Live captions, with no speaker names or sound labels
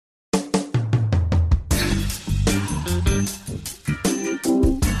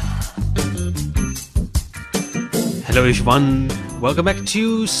Hello everyone, welcome back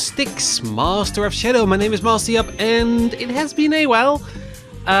to Styx, Master of Shadow. My name is Master and it has been a while,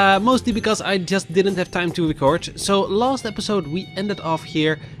 mostly because I just didn't have time to record. So last episode we ended off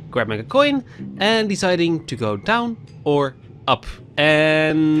here grabbing a coin and deciding to go down or up.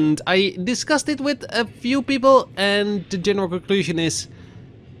 And I discussed it with a few people and the general conclusion is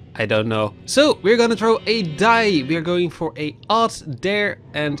I don't know. So we're gonna throw a die. We're going for a odd there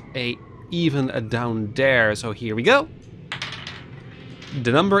and a even a down there. So here we go.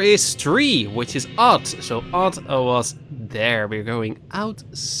 The number is 3, which is odd. So odd was there. We're going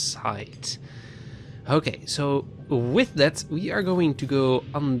outside. Okay, so with that, we are going to go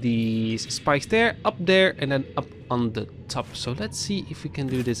on these spikes there, up there, and then up on the top. So let's see if we can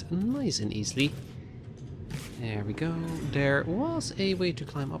do this nice and easily. There we go. There was a way to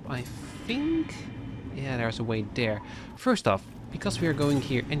climb up, I think. Yeah, there's a way there. First off, because we are going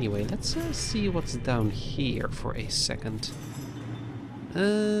here anyway, let's see what's down here for a second.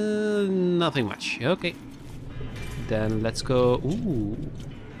 Nothing much. Okay. Then let's go. Ooh.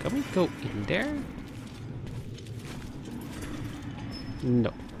 Can we go in there?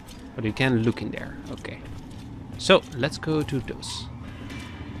 No. But you can look in there. Okay. So, let's go to those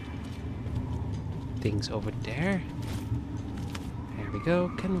things over there. There we go.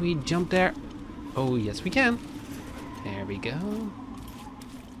 Can we jump there? Oh, yes, we can. There we go.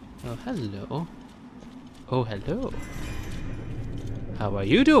 Oh, hello. Oh, hello. How are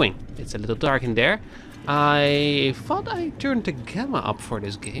you doing? It's a little dark in there. I thought I turned the gamma up for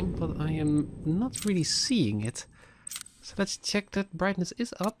this game, but I am not really seeing it. So let's check that brightness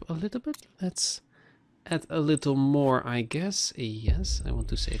is up a little bit. Let's add a little more, I guess. Yes, I want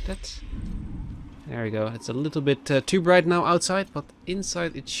to save that. There we go. It's a little bit too bright now outside, but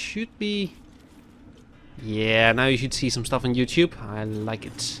inside it should be... Yeah, now you should see some stuff on YouTube. I like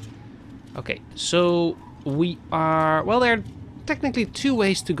it. Okay, so we are... Well, there are technically 2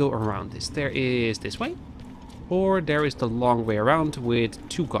 ways to go around this. There is this way, or there is the long way around with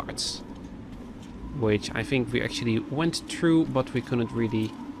 2 guards. Which I think we actually went through, but we couldn't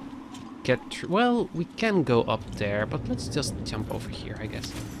really get through. Well, we can go up there, but let's just jump over here, I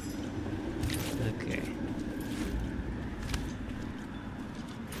guess. Okay.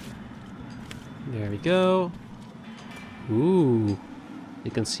 There we go. Ooh,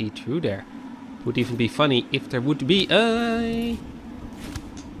 you can see through there. Would even be funny if there would be a...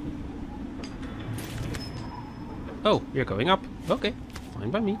 Oh, you're going up. Okay,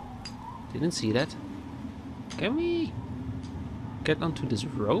 fine by me. Didn't see that. Can we get onto this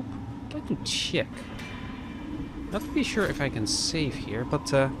rope? I'd like to check. Not really sure if I can save here, but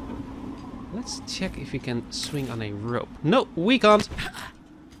let's check if we can swing on a rope. No, we can't.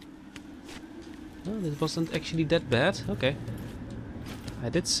 Oh, this wasn't actually that bad. Okay. I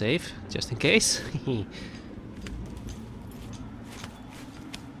did save, just in case.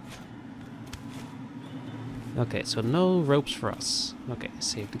 Okay, so no ropes for us. Okay,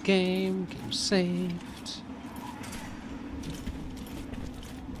 save the game. Game saved.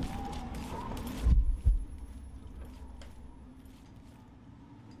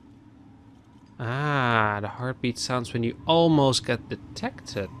 Ah, the heartbeat sounds when you almost get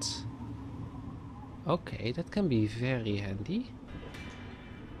detected. Okay, that can be very handy.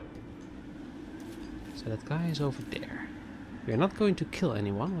 So that guy is over there. We are not going to kill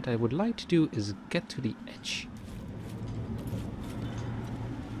anyone. What I would like to do is get to the edge.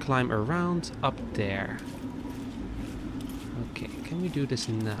 Climb around up there. Okay, can we do this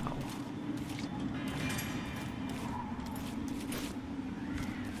now?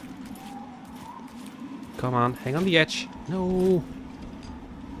 Come on, hang on the edge. No.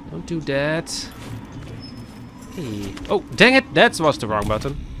 Don't do that. Hey. Oh, dang it! That was the wrong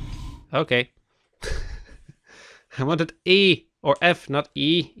button. Okay. I wanted E or F, not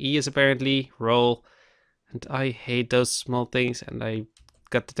E. E is apparently roll. And I hate those small things and I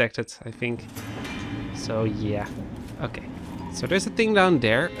got detected, I think. So yeah. Okay. So there's a thing down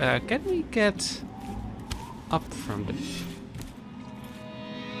there. Can we get up from the...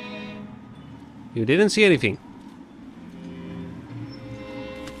 You didn't see anything.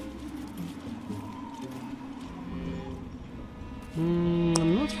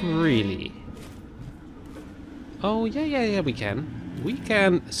 Not really. Oh, yeah, we can. We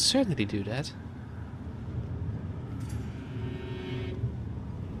can certainly do that.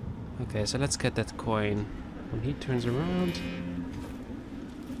 Okay, so let's get that coin. When he turns around...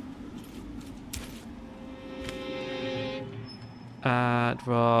 it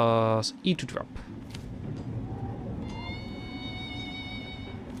was E to drop.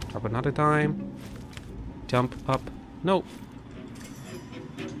 Drop another time. Jump up. No.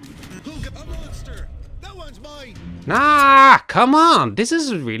 A monster! That one's mine! Nah, come on. This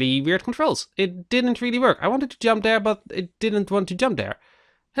is really weird controls. It didn't really work. I wanted to jump there, but it didn't want to jump there.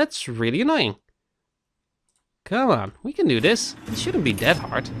 That's really annoying. Come on, we can do this. It shouldn't be that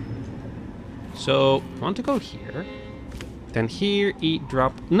hard. So, I want to go here. Then here, E,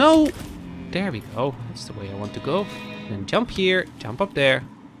 drop. No! There we go. That's the way I want to go. Then jump here, jump up there.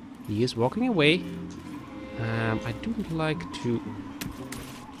 He is walking away. I don't like to...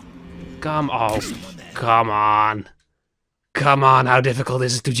 Come on. Come on. Come on, how difficult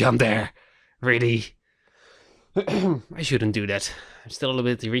is it to jump there? Really? I shouldn't do that. I'm still a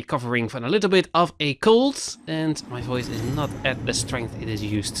little bit recovering from a little bit of a cold, and my voice is not at the strength it is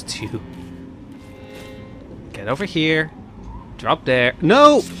used to. Get over here. Drop there.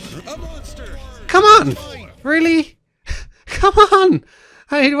 No! Come on! Really? Come on!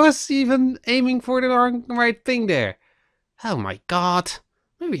 I was even aiming for the right thing there. Oh my god.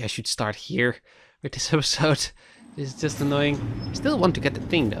 Maybe I should start here with this episode. This is just annoying. I still want to get the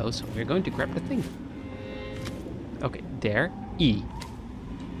thing though, so we're going to grab the thing. Okay, there. E.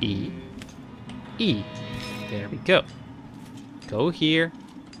 E. E. There we go. Go here.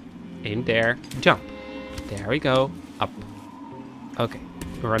 In there. Jump. There we go. Up. Okay.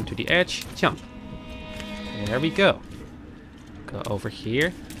 Run to the edge. Jump. There we go. Go over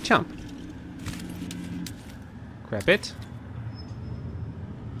here. Jump. Grab it.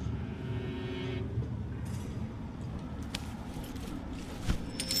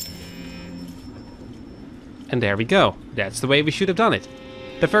 And there we go. That's the way we should have done it.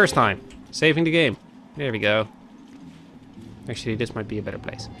 The first time. Saving the game. There we go. Actually, this might be a better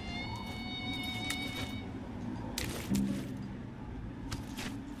place.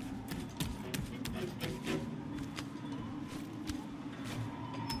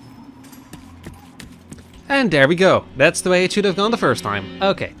 And there we go. That's the way it should have gone the first time.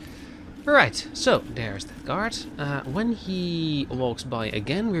 Okay. Right, so there's that guard. When he walks by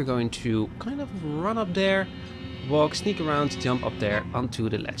again, we're going to kind of run up there, walk, sneak around, jump up there onto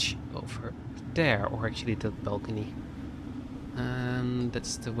the ledge over there, or actually the balcony. And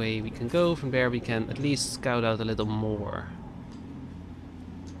that's the way we can go. From there we can at least scout out a little more.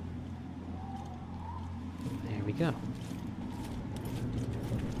 There we go.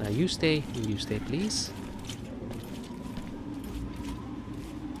 Now you stay please.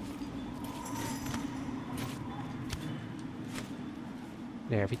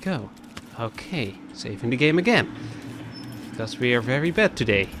 There we go. Okay, saving the game again. Because we are very bad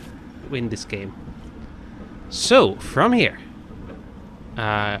today in this game. So, from here.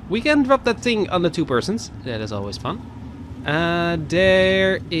 We can drop that thing on the two persons. That is always fun.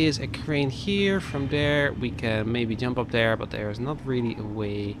 There is a crane here. From there we can maybe jump up there, but there is not really a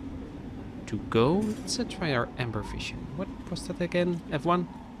way to go. Let's try our amber vision. What was that again? F1?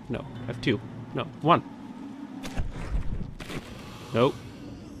 No, F2. No, 1. No.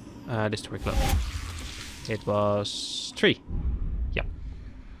 This door closed. It was 3. Yeah.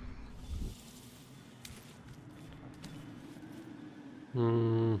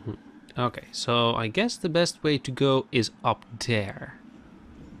 Okay, so I guess the best way to go is up there.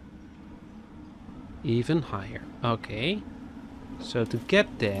 Even higher. Okay. So to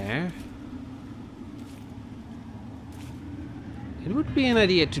get there, it would be an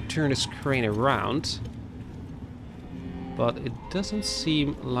idea to turn this crane around. But it doesn't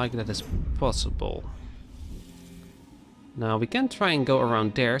seem like that is possible. Now we can try and go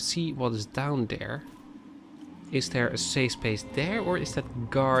around there, see what is down there. Is there a safe space there, or is that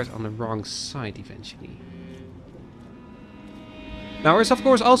guard on the wrong side eventually? Now there's of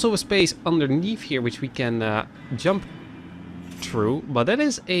course also a space underneath here which we can jump through, but that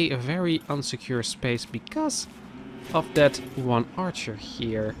is a very unsecure space because of that one archer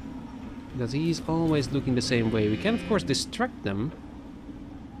here. Because he's always looking the same way. We can of course distract them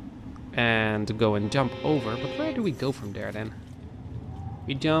and go and jump over, but where do we go from there then?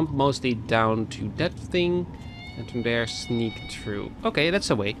 We jump mostly down to that thing and from there sneak through. Okay, that's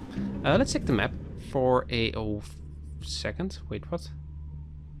a way. Let's check the map for a second. Wait, what?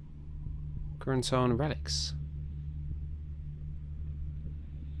 Current zone relics.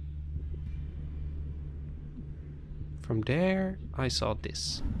 From there I saw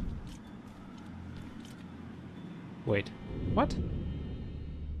this. Wait, what?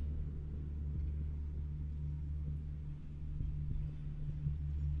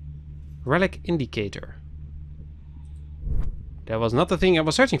 Relic indicator. That was not the thing I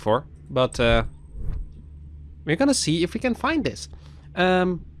was searching for, but we're gonna see if we can find this.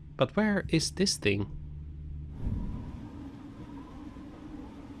 But where is this thing?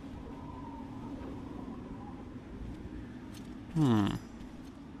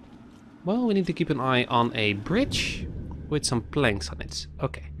 Well, we need to keep an eye on a bridge with some planks on it.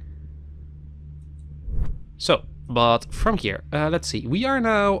 Okay. So, but from here, let's see. We are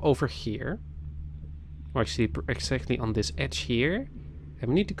now over here. Or actually, exactly on this edge here. And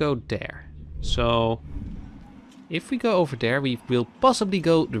we need to go there. So, if we go over there, we will possibly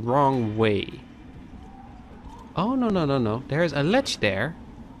go the wrong way. Oh, no, no, no, no. There's a ledge there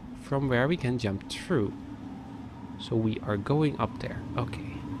from where we can jump through. So we are going up there.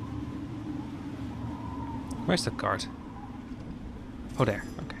 Okay. Where's the card? Oh, there.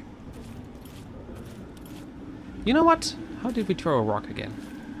 Okay. You know what? How did we throw a rock again?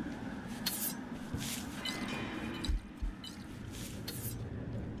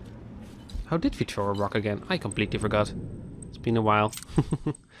 How did we throw a rock again? I completely forgot. It's been a while.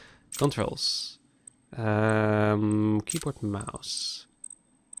 Controls. Keyboard, mouse.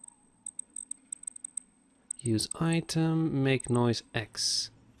 Use item, make noise X.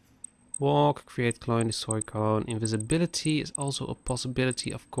 Walk, create clone, destroy clone. Invisibility is also a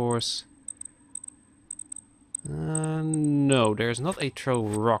possibility, of course. No, there's not a throw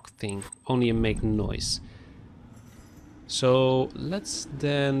rock thing, only a make noise. So let's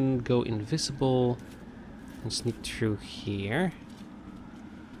then go invisible and sneak through here.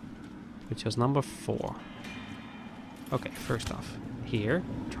 Which was number 4. Okay, first off, here,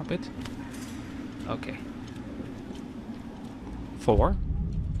 drop it. Okay. 4,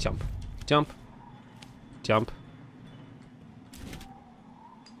 jump, jump, jump.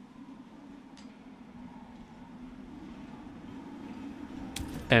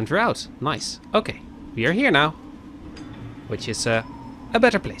 And we're out. Nice. Okay, we are here now. Which is a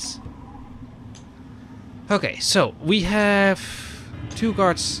better place. Okay, so we have 2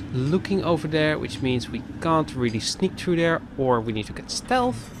 guards looking over there, which means we can't really sneak through there, or we need to get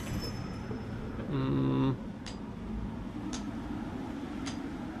stealth.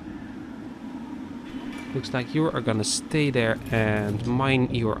 Looks like you are gonna stay there and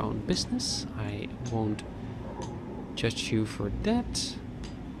mind your own business. I won't judge you for that.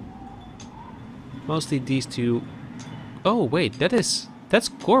 Mostly these 2. Oh wait, that's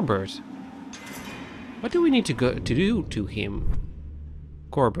Corbett. What do we need to do to him?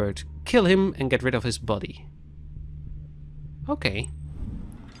 Corbett, kill him and get rid of his body. Okay.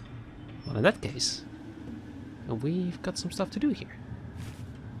 Well, in that case, we've got some stuff to do here.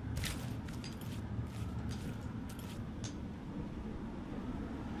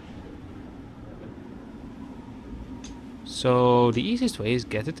 So the easiest way is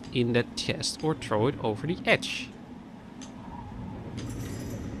get it in that chest or throw it over the edge.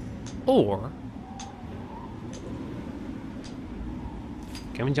 Or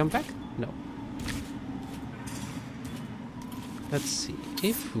can we jump back? No. Let's see.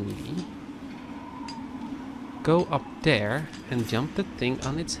 If we go up there and jump the thing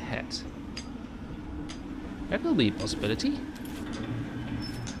on its head. That will be a possibility.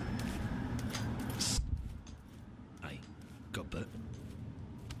 Hey, Gobbert.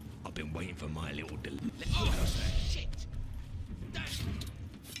 I've been waiting for my little shit!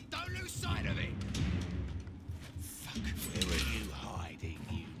 Don't lose sight of it! Fuck, where are you hiding,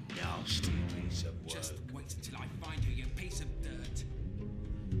 you nasty piece of work? Just wait until I find you, you piece of dirt.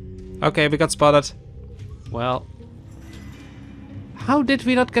 Okay, we got spotted. Well, how did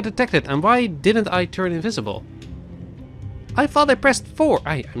we not get detected, and why didn't I turn invisible? I thought I pressed 4.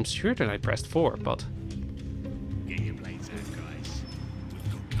 I'm sure that I pressed 4, but... Get your blades out, guys.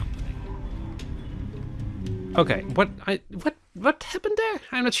 We've got company. Okay, what happened there?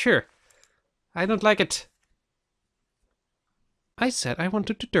 I'm not sure. I don't like it. I said I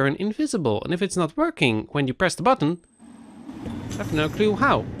wanted to turn invisible, and if it's not working when you press the button, I have no clue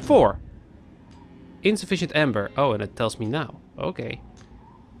how. 4. Insufficient amber. Oh, and it tells me now. Okay.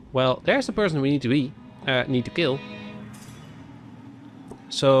 Well, there's the person we need to kill.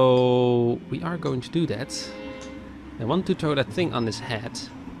 So we are going to do that. I want to throw that thing on his head.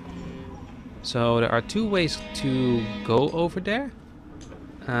 So there are 2 ways to go over there.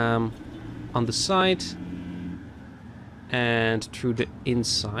 On the side and through the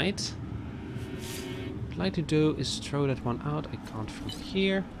inside. What I'd like to do is throw that one out. I can't from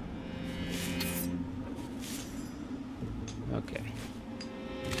here. Okay.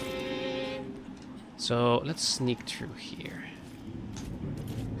 So let's sneak through here.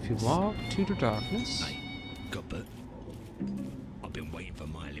 If you walk to the darkness. Hey, Gobbert. I've been waiting for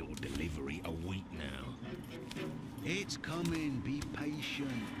my little delivery a week now. It's coming, be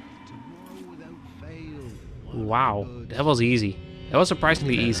patient. Tomorrow without fail. Wow, that was easy. That was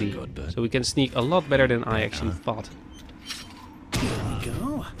surprisingly easy. So we can sneak a lot better than I actually thought. Here we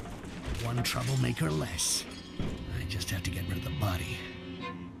go. One troublemaker less. I just have to get rid of the body.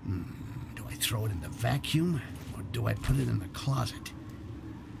 throw it in the vacuum, or do I put it in the closet?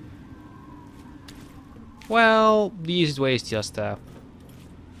 Well, the easiest way is just throw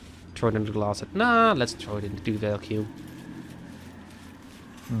it in the closet. Nah, let's throw it into the vacuum.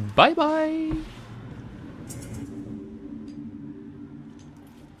 Bye bye.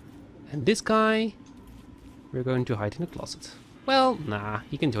 And this guy, we're going to hide in the closet. Well, nah,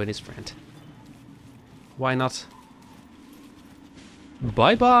 he can join his friend. Why not?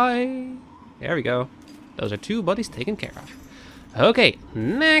 Bye bye. There we go. Those are 2 bodies taken care of. Okay,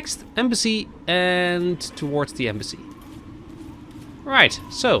 next embassy and towards the embassy. Right,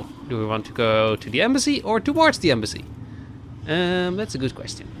 so do we want to go to the embassy or towards the embassy? That's a good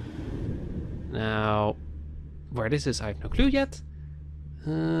question. Now, where this is, I have no clue yet.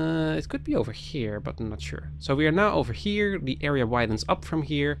 It could be over here, but I'm not sure. So we are now over here. The area widens up from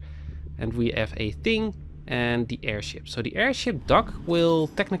here, and we have a thing and the airship. So the airship dock will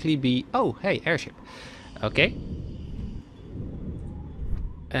technically be... Oh, hey, airship. Okay.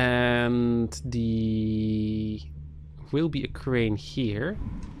 And the... will be a crane here,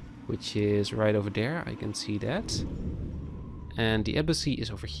 which is right over there. I can see that. And the embassy is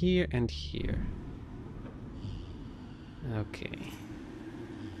over here and here. Okay.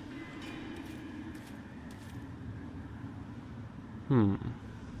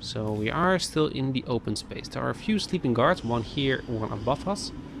 So we are still in the open space. There are a few sleeping guards, one here, one above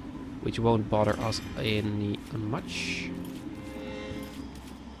us, which won't bother us any much.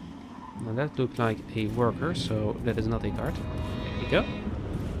 Now that looked like a worker, so that is not a guard. There we go.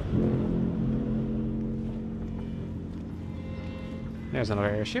 There's another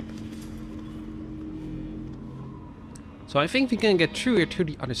airship. So I think we can get through here to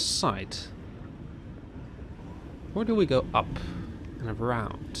the other side. Or do we go up and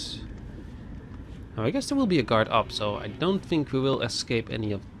around? Now I guess there will be a guard up, so I don't think we will escape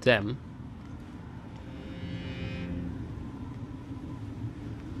any of them.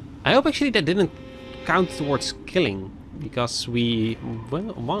 I hope actually that didn't count towards killing, because we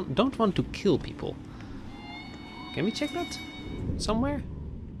don't want to kill people. Can we check that somewhere?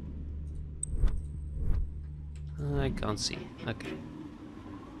 I can't see. Okay.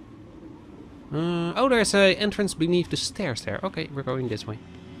 Oh, there's an entrance beneath the stairs there. Okay, we're going this way.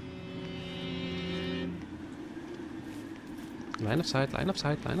 Line of sight, line of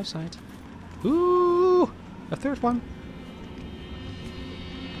sight, line of sight. Ooh! A third one.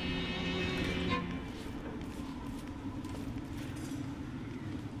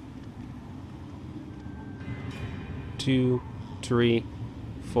 Two, 3,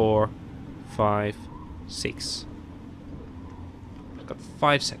 4, 5, 6. I've got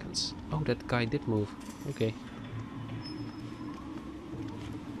 5 seconds. Oh, that guy did move. Okay.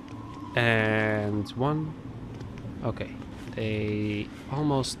 And 1. Okay. They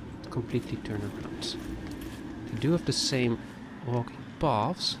almost completely turn around. They do have the same walking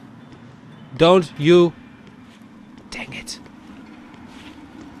paths. Don't you... Dang it.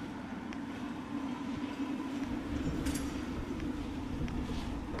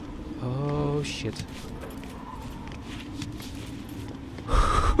 Oh shit.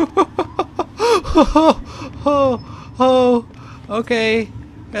 Oh, okay.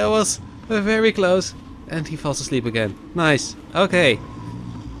 That was very close. And he falls asleep again. Nice. Okay.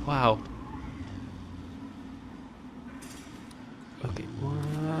 Wow. Okay.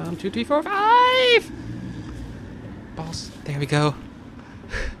 1, 2, 3, 4, 5. Balls. There we go.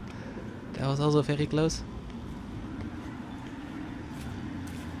 That was also very close.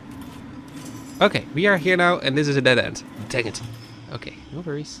 Okay, we are here now, and this is a dead end. Dang it. Okay, no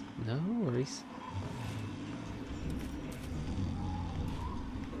worries. No worries.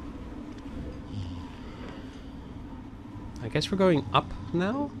 I guess we're going up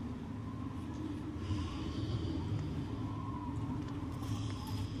now?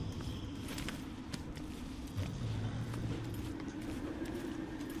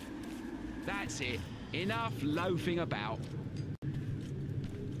 That's it. Enough loafing about.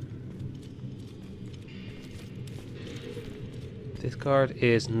 This guard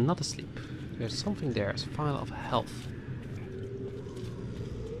is not asleep. There's something there. It's a file of health.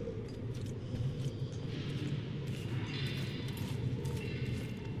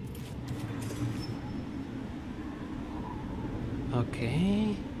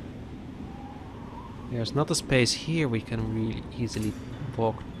 Okay. There's not a space here we can really easily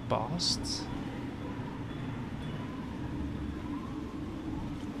walk past.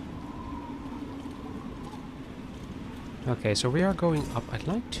 Okay, so we are going up. I'd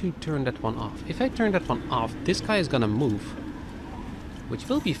like to turn that one off. If I turn that one off, this guy is gonna move. Which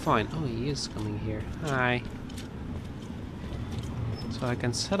will be fine. Oh, he is coming here. Hi. So So I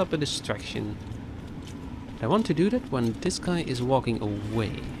can set up a distraction. I want to do that when this guy is walking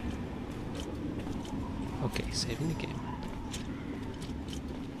away. Okay, saving the game.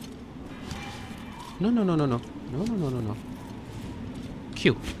 No, no, no, no, no. No, no, no, no, no.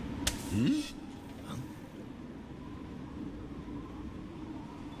 Q.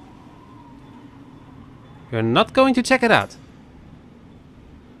 You're not going to check it out.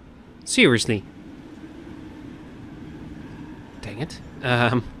 Seriously. Dang it.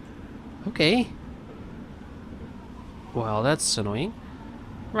 Okay. Well, that's annoying.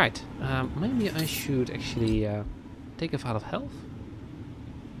 Right. Maybe I should actually take a vial of health.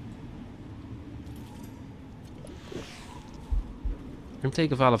 And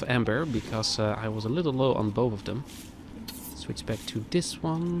take a vial of amber because I was a little low on both of them. Switch back to this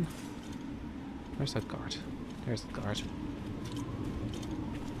one. Where's that guard? There's the guard.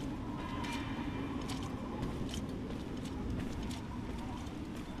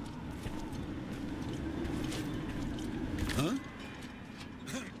 Huh?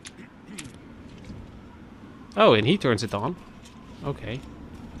 Oh, and he turns it on. Okay.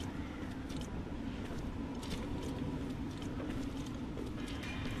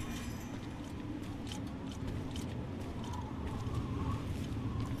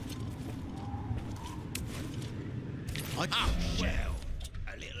 Oh, well,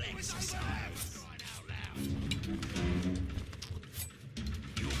 a little exercise.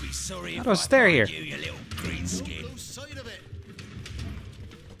 You'll be sorry How if do I I stare find here? you, you little greenskin. Lose sight of it.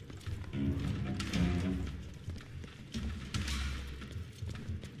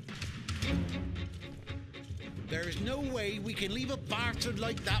 There is no way we can leave a bastard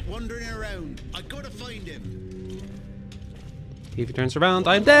like that wandering around. I gotta find him. If he turns around,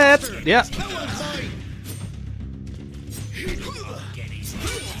 I'm dead! Yeah. No one's mine. Get his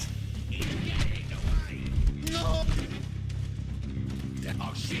head. He's getting away. No.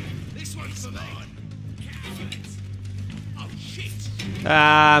 Oh, shit. This one's for mine. Oh, shit.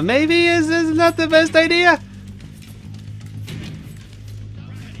 Maybe this is not the best idea.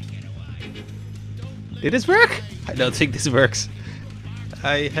 Did this work? I don't think this works.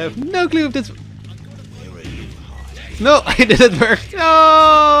 I have no clue if this... Where are you hiding? No, it didn't work.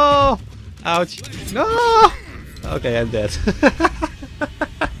 No! Ouch. No! Okay, I'm dead.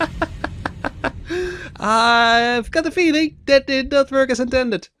 I've got a feeling that did not work as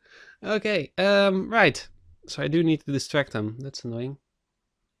intended. Okay, right. So I do need to distract them. That's annoying.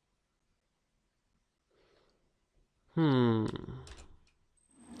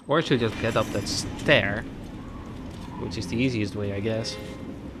 Or I should just get up that stair. Which is the easiest way, I guess.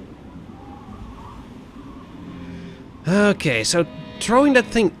 Okay, so throwing that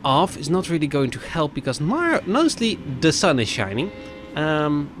thing off is not really going to help because mostly the sun is shining.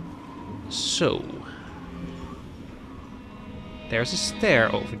 So there's a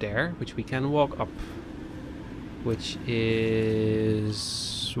stair over there which we can walk up. Which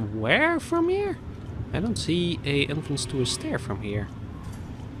is where from here? I don't see a entrance to a stair from here.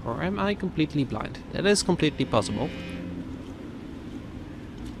 Or am I completely blind? That is completely possible.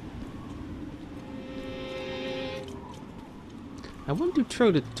 I want to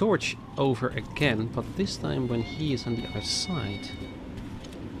throw the torch over again, but this time when he is on the other side.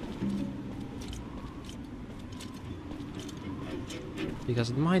 Because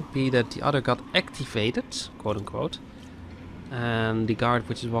it might be that the other got activated, quote unquote, and the guard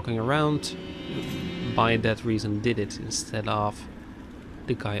which is walking around by that reason did it instead of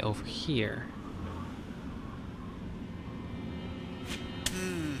the guy over here.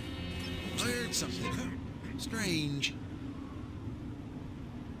 I heard something strange.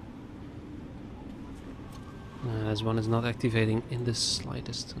 This one is not activating in the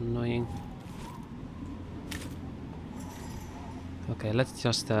slightest. Annoying. Okay, let's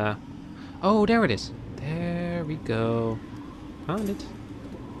just... Oh, there it is. There we go. Found it.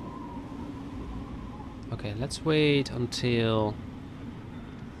 Okay, let's wait until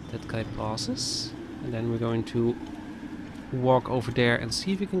that guy passes. And then we're going to walk over there and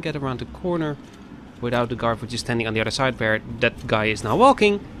see if we can get around the corner without the guard which is standing on the other side where that guy is now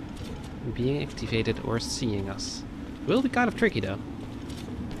walking, being activated or seeing us. Will be kind of tricky though.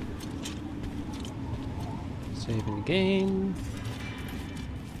 Saving the game.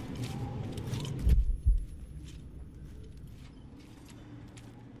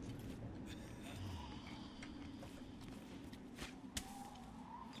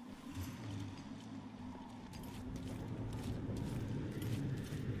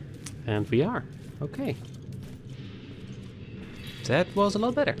 And we are. Okay. That was a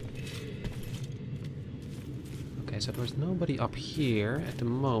lot better. Okay, so there's nobody up here at the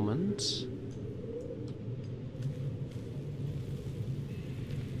moment.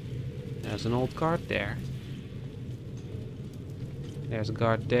 There's an old guard there. There's a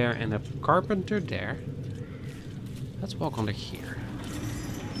guard there and a carpenter there. Let's walk under here.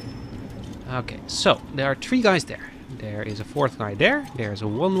 Okay, so there are 3 guys there. There is a 4th guy there. There's a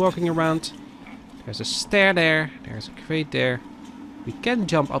 1 walking around. There's a stair there. There's a crate there. We can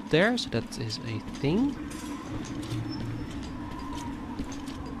jump up there, so that is a thing.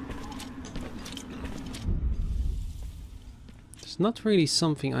 There's not really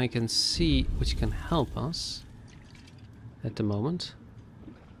something I can see which can help us at the moment.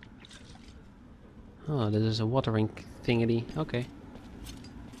 Oh, this is a watering thingy. Okay.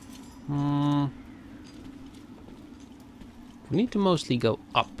 We need to mostly go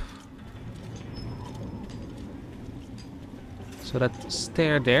up. So that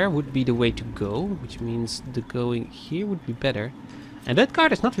stair there would be the way to go, which means the going here would be better. And that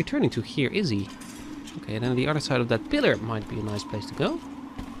guard is not returning to here, is he? Okay, then the other side of that pillar might be a nice place to go.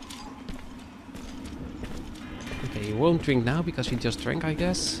 Okay, you won't drink now because you just drank, I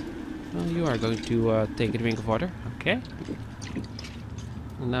guess. Well, you are going to take a drink of water. Okay.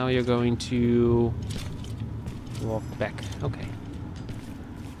 And now you're going to walk back. Okay.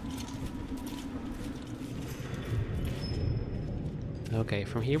 Okay,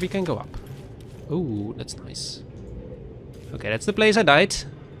 from here we can go up. Ooh, that's nice. Okay, that's the place I died.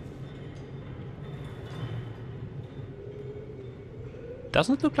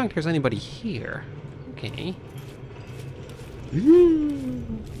 Doesn't look like there's anybody here. Okay.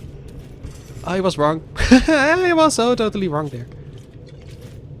 I was wrong. I was so totally wrong there.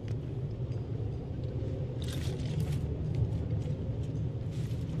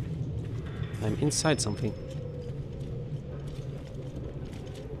 I'm inside something.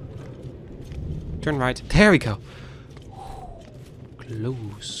 Turn right. There we go.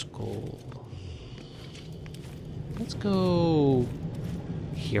 Close call. Let's go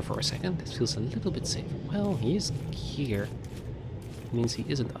here for a second. This feels a little bit safer. Well, he is here. It means he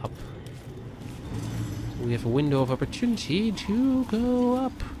isn't up. So we have a window of opportunity to go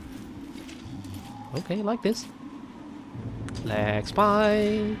up. Okay, like this. Leg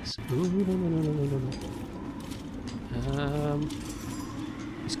spikes. Ooh, no.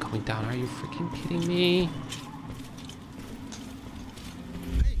 He's coming down. Are you freaking kidding me?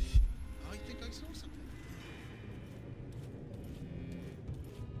 Hey, I think I saw something.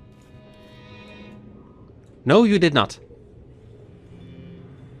 No, you did not.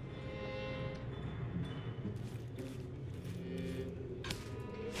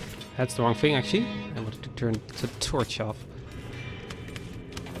 That's the wrong thing, actually. I wanted to turn the torch off.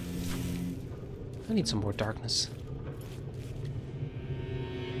 I need some more darkness.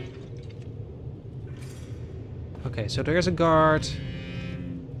 Okay, so there's a guard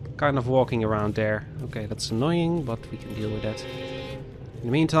kind of walking around there. Okay, that's annoying, but we can deal with that. In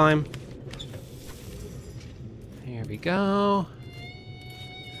the meantime, here we go.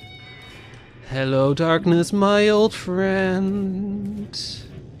 Hello, darkness, my old friend.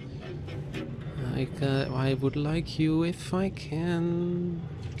 I would like you if I can.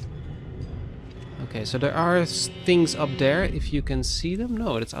 Okay, so there are things up there, if you can see them.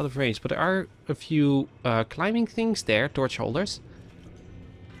 No, that's out of range, but there are a few climbing things there, torch holders.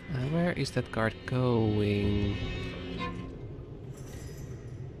 Where is that guard going?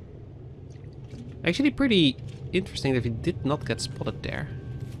 Actually pretty interesting that he did not get spotted there.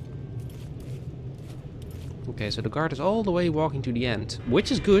 Okay, so the guard is all the way walking to the end,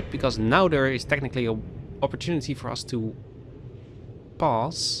 which is good, because now there is technically an opportunity for us to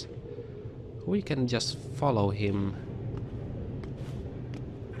pass. We can just follow him.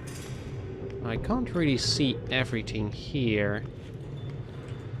 I can't really see everything here.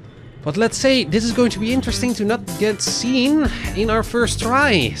 But let's say this is going to be interesting to not get seen in our first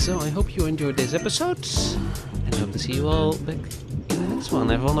try. So I hope you enjoyed this episode. And hope to see you all back in the next one.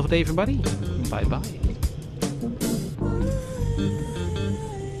 Have a wonderful day, everybody. Bye bye.